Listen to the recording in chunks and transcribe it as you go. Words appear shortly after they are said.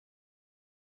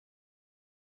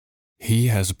He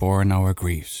has borne our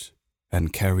griefs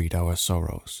and carried our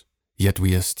sorrows. Yet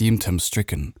we esteemed him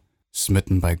stricken,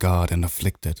 smitten by God and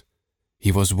afflicted.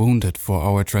 He was wounded for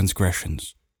our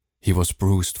transgressions. He was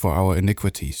bruised for our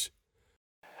iniquities.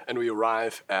 And we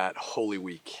arrive at Holy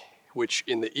Week, which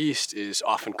in the East is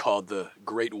often called the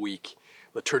Great Week.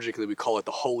 Liturgically, we call it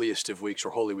the holiest of weeks, or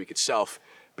Holy Week itself,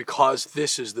 because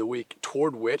this is the week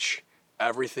toward which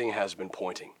everything has been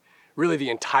pointing. Really, the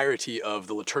entirety of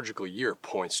the liturgical year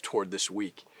points toward this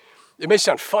week. It may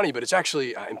sound funny, but it's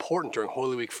actually important during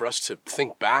Holy Week for us to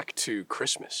think back to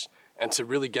Christmas and to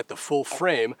really get the full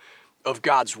frame of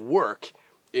God's work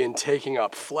in taking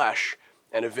up flesh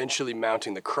and eventually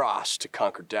mounting the cross to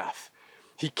conquer death.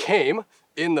 He came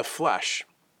in the flesh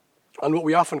on what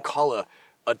we often call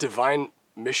a divine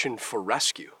mission for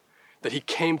rescue, that he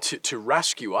came to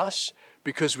rescue us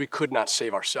because we could not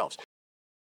save ourselves.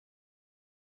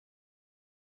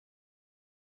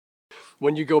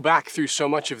 When you go back through so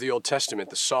much of the Old Testament,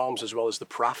 the Psalms as well as the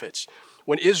prophets,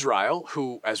 when Israel,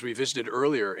 who, as we visited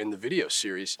earlier in the video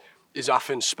series, is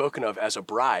often spoken of as a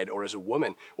bride or as a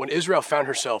woman, when Israel found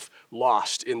herself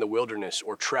lost in the wilderness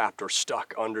or trapped or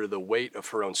stuck under the weight of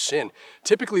her own sin,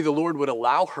 typically the Lord would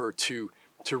allow her to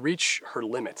reach her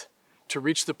limit, to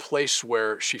reach the place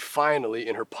where she finally,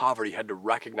 in her poverty, had to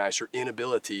recognize her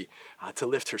inability to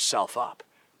lift herself up,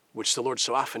 which the Lord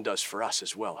so often does for us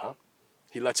as well, huh?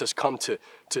 He lets us come to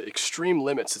extreme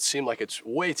limits that seem like it's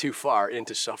way too far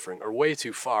into suffering or way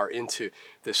too far into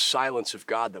this silence of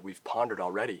God that we've pondered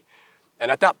already. And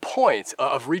at that point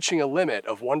of reaching a limit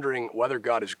of wondering whether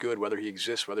God is good, whether he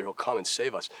exists, whether he'll come and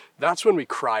save us, that's when we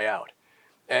cry out.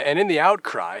 And in the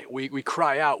outcry, we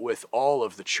cry out with all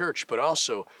of the church, but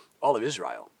also all of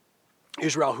Israel.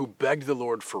 Israel who begged the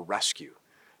Lord for rescue,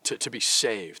 to be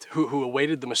saved, who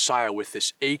awaited the Messiah with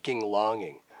this aching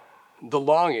longing. The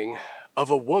longing of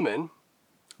a woman,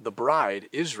 the bride,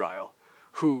 Israel,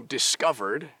 who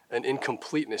discovered an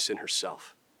incompleteness in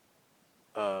herself.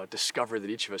 Discovery that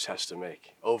each of us has to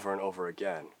make over and over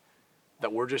again.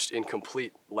 That we're just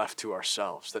incomplete left to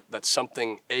ourselves. That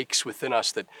something aches within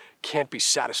us that can't be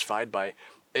satisfied by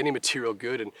any material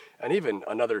good and even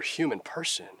another human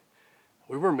person.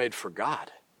 We were made for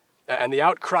God. And the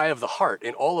outcry of the heart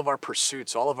in all of our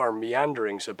pursuits, all of our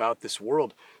meanderings about this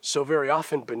world, so very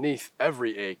often beneath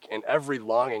every ache and every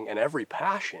longing and every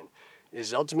passion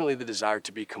is ultimately the desire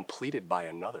to be completed by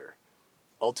another.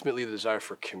 Ultimately the desire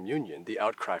for communion, the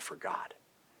outcry for God.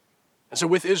 And so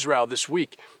with Israel this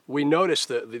week, we notice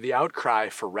the outcry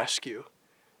for rescue.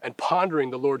 And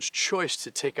pondering the Lord's choice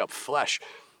to take up flesh,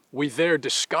 we there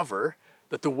discover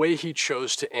that the way he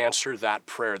chose to answer that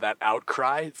prayer, that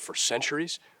outcry for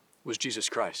centuries, was Jesus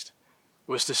Christ,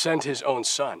 was to send his own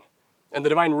son. And the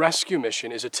divine rescue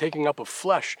mission is a taking up of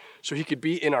flesh so he could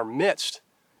be in our midst.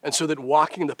 And so that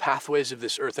walking the pathways of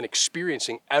this earth and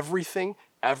experiencing everything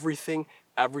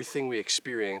we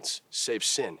experience save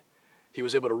sin, he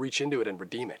was able to reach into it and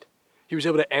redeem it. He was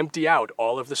able to empty out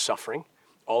all of the suffering,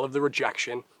 all of the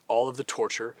rejection, all of the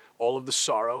torture, all of the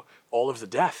sorrow, all of the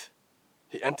death.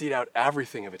 He emptied out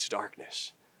everything of its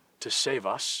darkness to save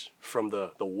us from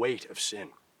the weight of sin.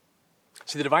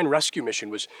 See, the divine rescue mission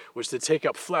was to take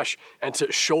up flesh and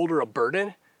to shoulder a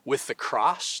burden with the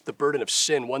cross, the burden of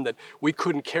sin, one that we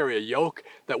couldn't carry, a yoke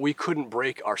that we couldn't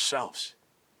break ourselves.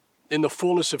 In the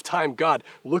fullness of time, God,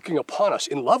 looking upon us,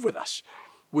 in love with us,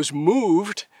 was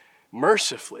moved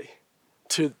mercifully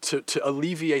to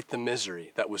alleviate the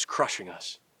misery that was crushing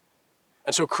us.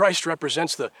 And so Christ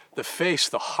represents the face,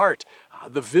 the heart,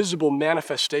 the visible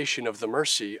manifestation of the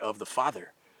mercy of the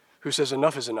Father, who says,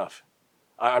 enough is enough.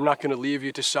 I'm not going to leave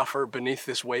you to suffer beneath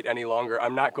this weight any longer.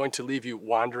 I'm not going to leave you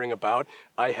wandering about.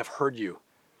 I have heard you,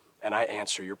 and I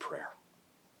answer your prayer.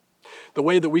 The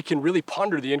way that we can really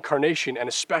ponder the incarnation, and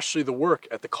especially the work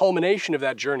at the culmination of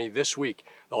that journey this week,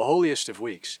 the holiest of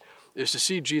weeks, is to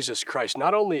see Jesus Christ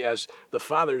not only as the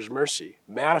Father's mercy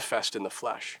manifest in the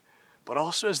flesh, but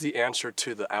also as the answer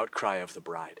to the outcry of the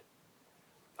bride.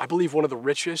 I believe one of the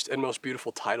richest and most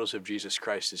beautiful titles of Jesus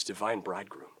Christ is Divine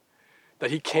Bridegroom. That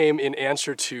he came in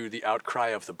answer to the outcry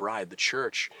of the bride, the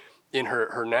church, in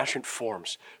her nascent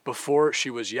forms, before she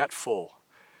was yet full.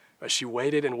 She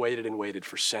waited and waited and waited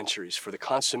for centuries for the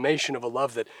consummation of a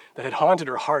love that had haunted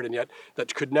her heart and yet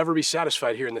that could never be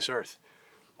satisfied here in this earth.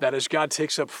 That as God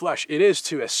takes up flesh, it is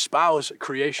to espouse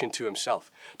creation to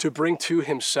himself, to bring to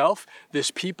himself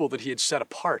this people that he had set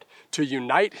apart, to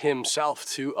unite himself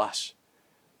to us,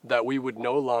 that we would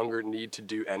no longer need to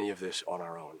do any of this on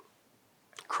our own.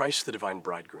 Christ the divine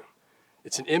bridegroom.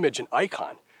 It's an image, an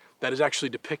icon, that is actually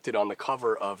depicted on the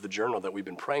cover of the journal that we've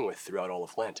been praying with throughout all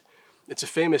of Lent. It's a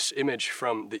famous image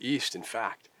from the East, in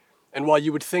fact. And while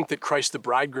you would think that Christ the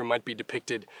bridegroom might be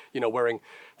depicted, wearing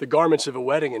the garments of a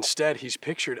wedding, instead he's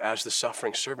pictured as the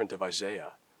suffering servant of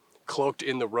Isaiah, cloaked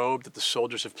in the robe that the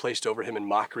soldiers have placed over him in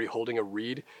mockery, holding a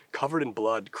reed, covered in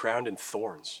blood, crowned in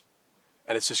thorns.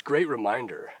 And it's this great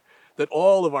reminder that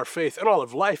all of our faith and all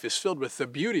of life is filled with the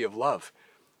beauty of love,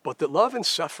 but that love and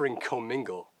suffering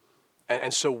commingle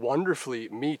and so wonderfully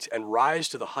meet and rise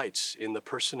to the heights in the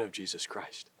person of Jesus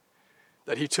Christ.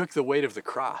 That he took the weight of the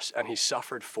cross and he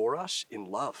suffered for us in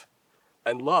love.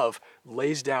 And love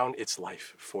lays down its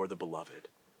life for the beloved.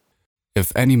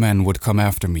 If any man would come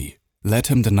after me, let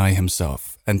him deny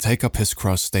himself and take up his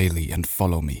cross daily and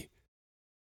follow me.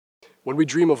 When we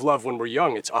dream of love when we're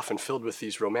young, it's often filled with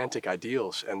these romantic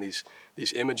ideals and these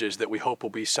images that we hope will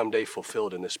be someday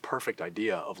fulfilled in this perfect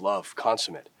idea of love,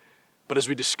 consummate. But as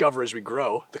we discover as we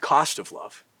grow the cost of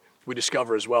love, we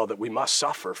discover as well that we must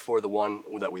suffer for the one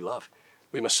that we love.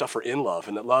 We must suffer in love,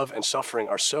 and that love and suffering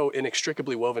are so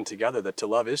inextricably woven together that to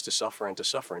love is to suffer, and to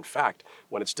suffer, in fact,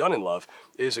 when it's done in love,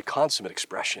 is a consummate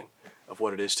expression of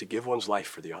what it is to give one's life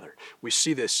for the other. We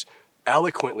see this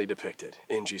eloquently depicted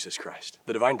in Jesus Christ,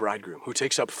 the divine bridegroom, who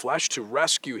takes up flesh to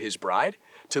rescue his bride,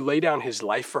 to lay down his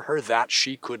life for her that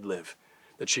she could live,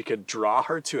 that she could draw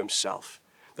her to himself,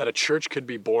 that a church could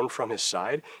be born from his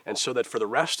side, and so that for the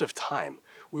rest of time,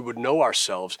 we would know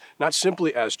ourselves not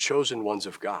simply as chosen ones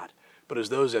of God, but as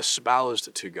those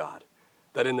espoused to God.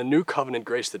 That in the new covenant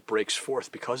grace that breaks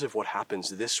forth because of what happens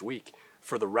this week,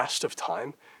 for the rest of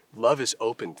time, love is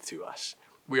opened to us.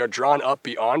 We are drawn up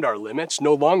beyond our limits.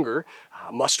 No longer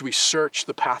must we search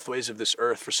the pathways of this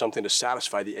earth for something to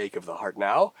satisfy the ache of the heart.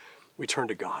 Now, we turn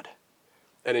to God.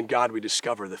 And in God, we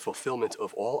discover the fulfillment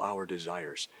of all our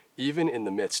desires, even in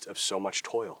the midst of so much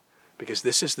toil. Because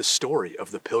this is the story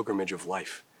of the pilgrimage of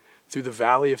life. Through the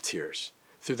valley of tears,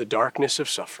 through the darkness of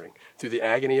suffering, through the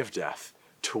agony of death,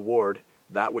 toward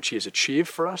that which he has achieved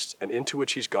for us and into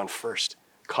which he's gone first,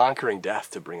 conquering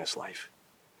death to bring us life.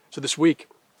 So this week,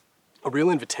 a real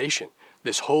invitation,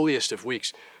 this holiest of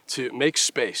weeks, to make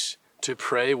space to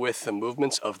pray with the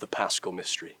movements of the Paschal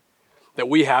mystery. That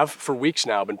we have for weeks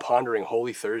now been pondering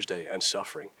Holy Thursday and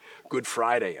suffering, Good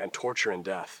Friday and torture and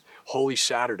death, Holy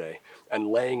Saturday and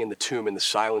laying in the tomb in the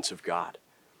silence of God.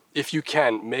 If you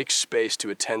can, make space to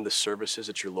attend the services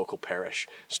at your local parish,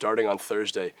 starting on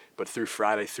Thursday, but through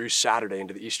Friday, through Saturday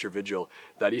into the Easter Vigil.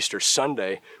 That Easter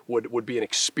Sunday would be an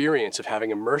experience of having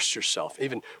immersed yourself,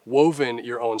 even woven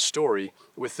your own story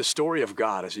with the story of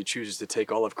God as he chooses to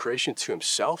take all of creation to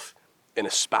himself in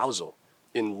espousal,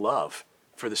 in love,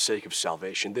 for the sake of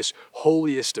salvation. This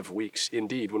holiest of weeks,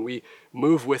 indeed, when we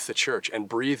move with the church and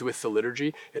breathe with the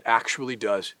liturgy, it actually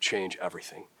does change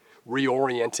everything.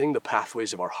 Reorienting the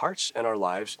pathways of our hearts and our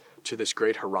lives to this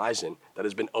great horizon that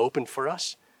has been opened for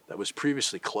us, that was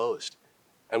previously closed.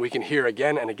 And we can hear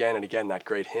again and again and again that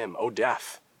great hymn, O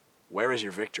death, where is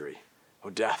your victory? O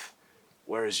death,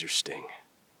 where is your sting?